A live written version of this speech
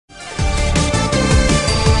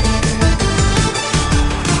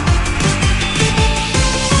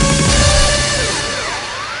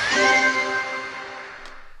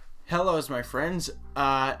my friends,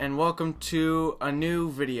 and welcome to a new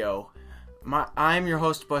video. I'm your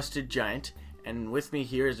host, Busted Giant, and with me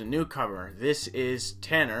here is a newcomer. This is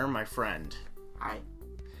Tanner, my friend. Hi.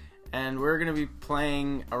 And we're going to be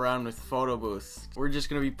playing around with Photo Booth. We're just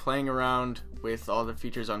going to be playing around with all the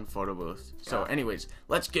features on Photo Booth. So anyways,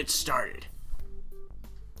 let's get started.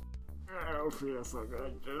 I don't feel so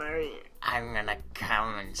good today. I'm gonna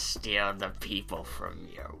come and steal the people from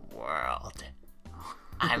your world.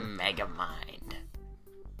 I'm Megamind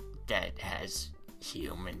that has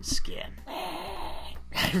human skin.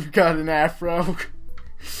 I've got an afro.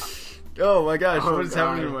 Oh my gosh, Oh what is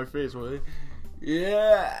happening to my face? What?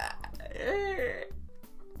 Yeah.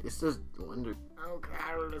 This is wonder. Oh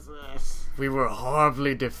god, what is this? We were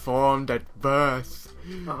horribly deformed at birth.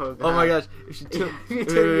 Oh god. Oh my gosh. If you You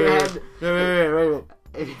turn your head.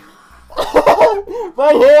 Wait. Oh,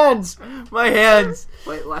 my hands! My hands!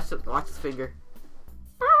 Wait, watch this finger.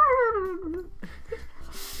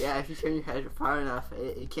 Yeah, if you turn your head far enough,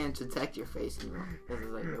 it can't detect your face anymore. This is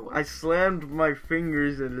like I slammed my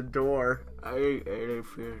fingers in the door. I don't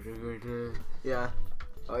feel so good. Yeah.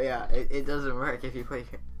 Oh yeah, it doesn't work if you put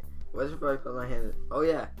your... What if I put my hand... Oh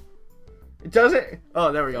yeah. It doesn't?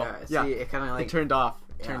 Oh, there we go. Yeah, see, it kind of like... It turned off.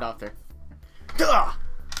 Yeah. Turned off there.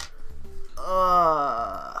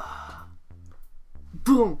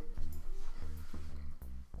 Boom!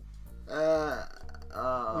 I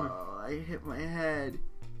hit my head.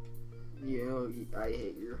 You know, I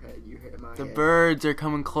hit your head, you hit my head. The birds are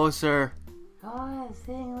coming closer. Oh, I'm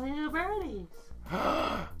seeing little birdies.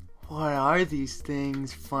 What are these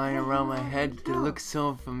things flying around my head that look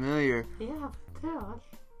so familiar? Yeah, too.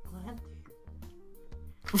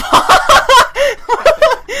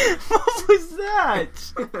 What was that?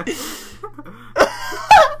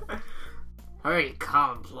 Hurry,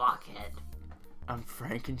 come, blockhead. I'm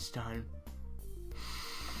Frankenstein.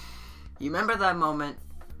 You remember that moment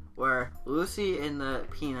where Lucy in the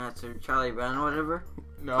Peanuts or Charlie Brown or whatever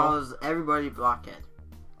calls everybody blockhead?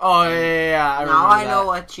 Oh yeah. Now I know that.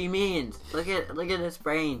 what she means. Look at his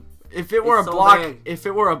brain. If it were It's a so block, big. if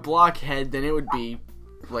it were a blockhead, then it would be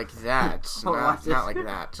like that, Oh, not watch this. like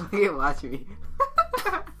that. Look at watch me.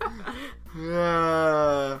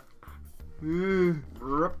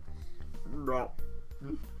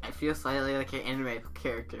 I feel slightly like an anime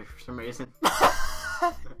character for some reason.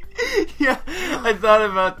 Yeah,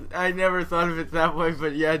 I never thought of it that way,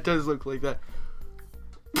 but yeah, it does look like that.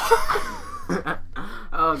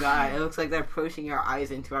 Oh god, it looks like they're pushing our eyes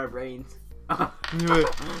into our brains. Look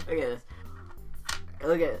at this.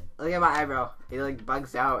 Look at my eyebrow. It like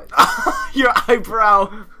bugs out. Your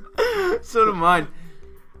eyebrow. So do mine.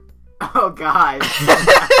 Oh god.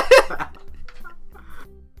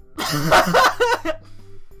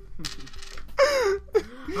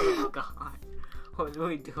 Oh god. What are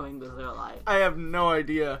we doing with our life? I have no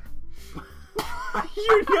idea.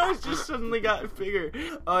 Your nose just suddenly got bigger.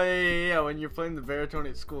 Oh yeah. When you're playing the baritone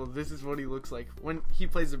at school, this is what he looks like. When he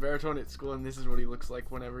plays the baritone at school, and this is what he looks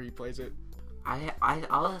like whenever he plays it. I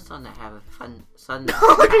all of a sudden I have a fun sun.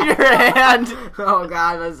 Look at your hand. Oh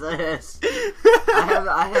god, what's this?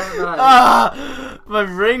 I have my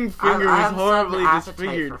ring finger I is have horribly sudden appetite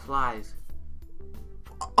disfigured. for flies.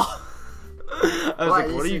 I was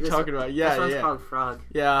like, what are you talking about? Yeah, This one's yeah. called frog.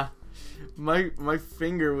 Yeah. My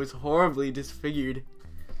finger was horribly disfigured.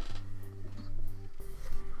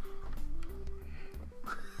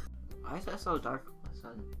 Why is that so dark all of a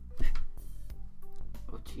sudden?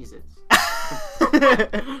 Oh Jesus.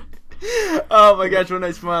 Oh my gosh, when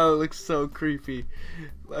I smile it looks so creepy.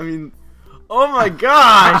 I mean, oh my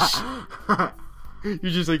gosh! You're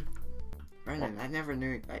just like... Brendan, I never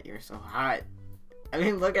knew that you're so hot. I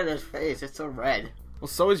mean, look at his face, it's so red. Well,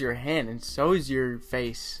 so is your hand, and so is your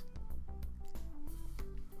face.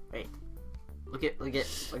 Wait. Look at my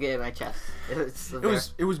chest. It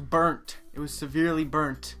was burnt. It was severely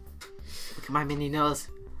burnt. Look at my mini nose.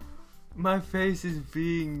 My face is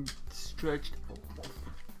being stretched.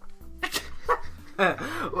 What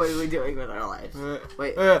are we doing with our lives?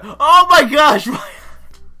 Wait. Oh my gosh!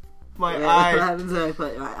 My What eye. happens when I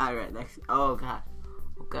put my eye right next? Oh god.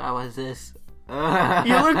 Oh god, what is this? You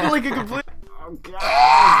look like a complete... Oh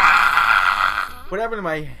god. What happened to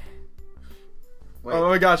my... Wait. Oh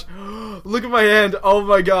my gosh. Look at my hand. Oh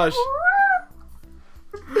my gosh.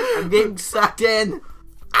 I'm being sucked in.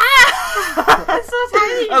 It's so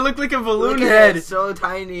tiny. I look like a balloon Look at head. it, it's so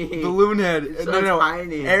tiny. Balloon head. It's No, so no.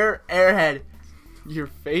 tiny. Airhead. Your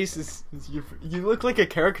face is... You look like a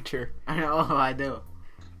caricature. I know, I do.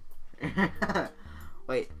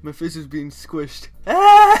 Wait. My face is being squished.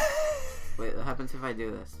 Wait, what happens if I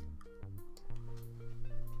do this?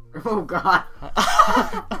 Oh God.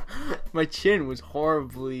 My chin was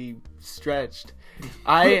horribly stretched. Look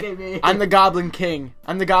at me. I'm the Goblin King.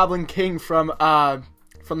 I'm the Goblin King from The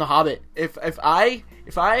Hobbit. If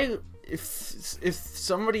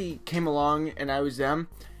somebody came along and I was them,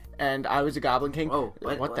 and I was a Goblin King, Whoa,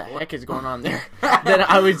 what the heck is going on there? Then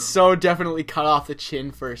I would so definitely cut off the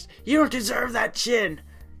chin first. You don't deserve that chin.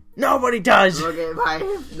 Nobody does. Look at my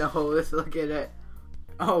nose. Look at it.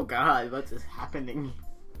 Oh God, what is happening?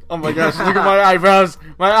 Oh my gosh, look at my eyebrows.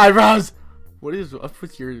 My eyebrows. What is up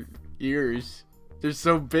with your ears? They're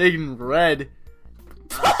so big and red.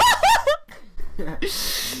 I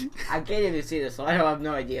can't even see this, so I have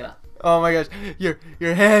no idea. Oh my gosh, your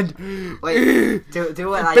hand. Wait, do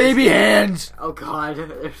what I baby just did. hands. Oh God,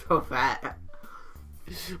 they're so fat.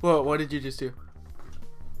 What did you just do?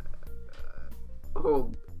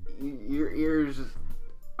 Oh, your ears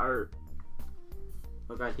are.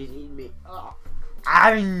 Oh God, he's eating me. Oh.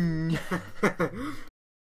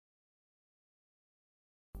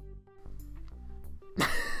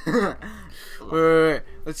 Wait.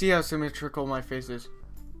 Let's see how symmetrical my face is.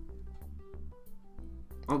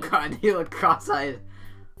 Oh God, you look cross-eyed.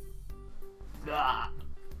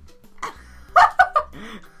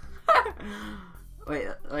 wait,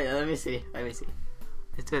 let me see.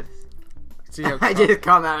 It's good. See how I just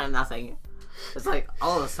come out of nothing. It's like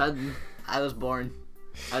all of a sudden I was born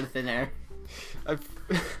out of thin air.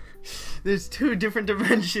 There's two different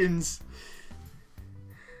dimensions.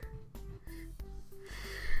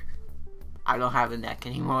 I don't have a neck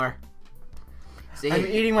anymore. See? I'm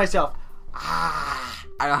eating myself.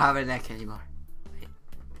 I don't have a neck anymore. Wait.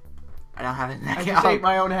 I don't have a neck. I just ate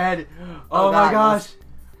my own head. Oh my gosh.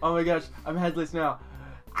 Oh my gosh. I'm headless now.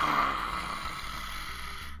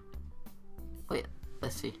 Wait,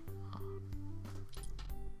 let's see.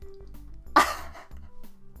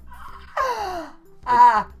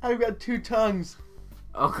 I've got two tongues.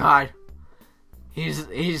 Oh God,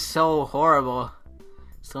 he's so horrible.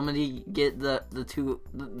 Somebody get the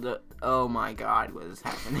oh my God, what is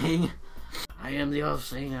happening? I am the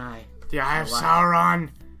all-seeing eye. The Eye of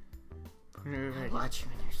Sauron. Watch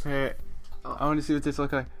me. Wait. Oh. I want to see what this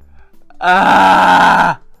looks like.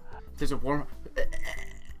 Ah! There's a warm.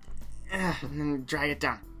 And then drag it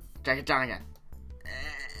down. Drag it down again.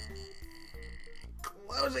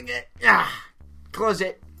 Closing it. Close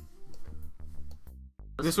it.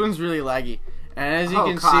 This one's really laggy, and as you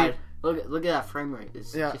can see, look at that frame rate. It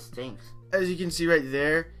just stinks. As you can see right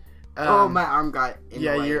there. Oh, my arm got in the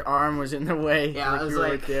way. Yeah, your arm was in the way. Yeah, I was you were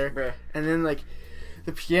like, right there. bruh. And then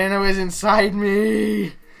the piano is inside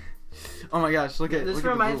me. Oh my gosh, look at this look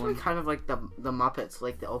reminds at the blue me one. kind of like the Muppets,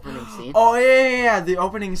 like the opening scene. Oh yeah, the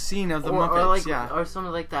opening scene of the Muppets, or some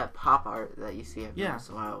of like that pop art that you see every Yeah. once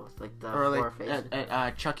in a while with like the or four like faces.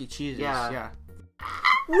 at Chuck E. Cheese's. Yeah.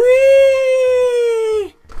 Whee!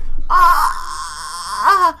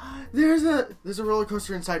 There's a roller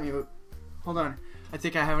coaster inside me. Hold on, I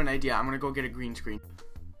think I have an idea. I'm gonna go get a green screen.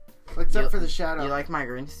 Except for the shadow. You like my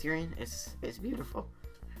green screen? It's beautiful.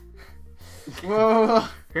 Whoa!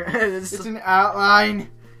 It's an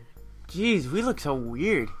outline. Jeez, we look so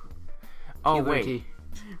weird. Oh wait.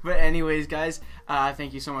 But anyways, guys,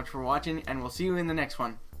 thank you so much for watching, and we'll see you in the next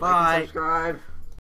one. Bye. Like and subscribe.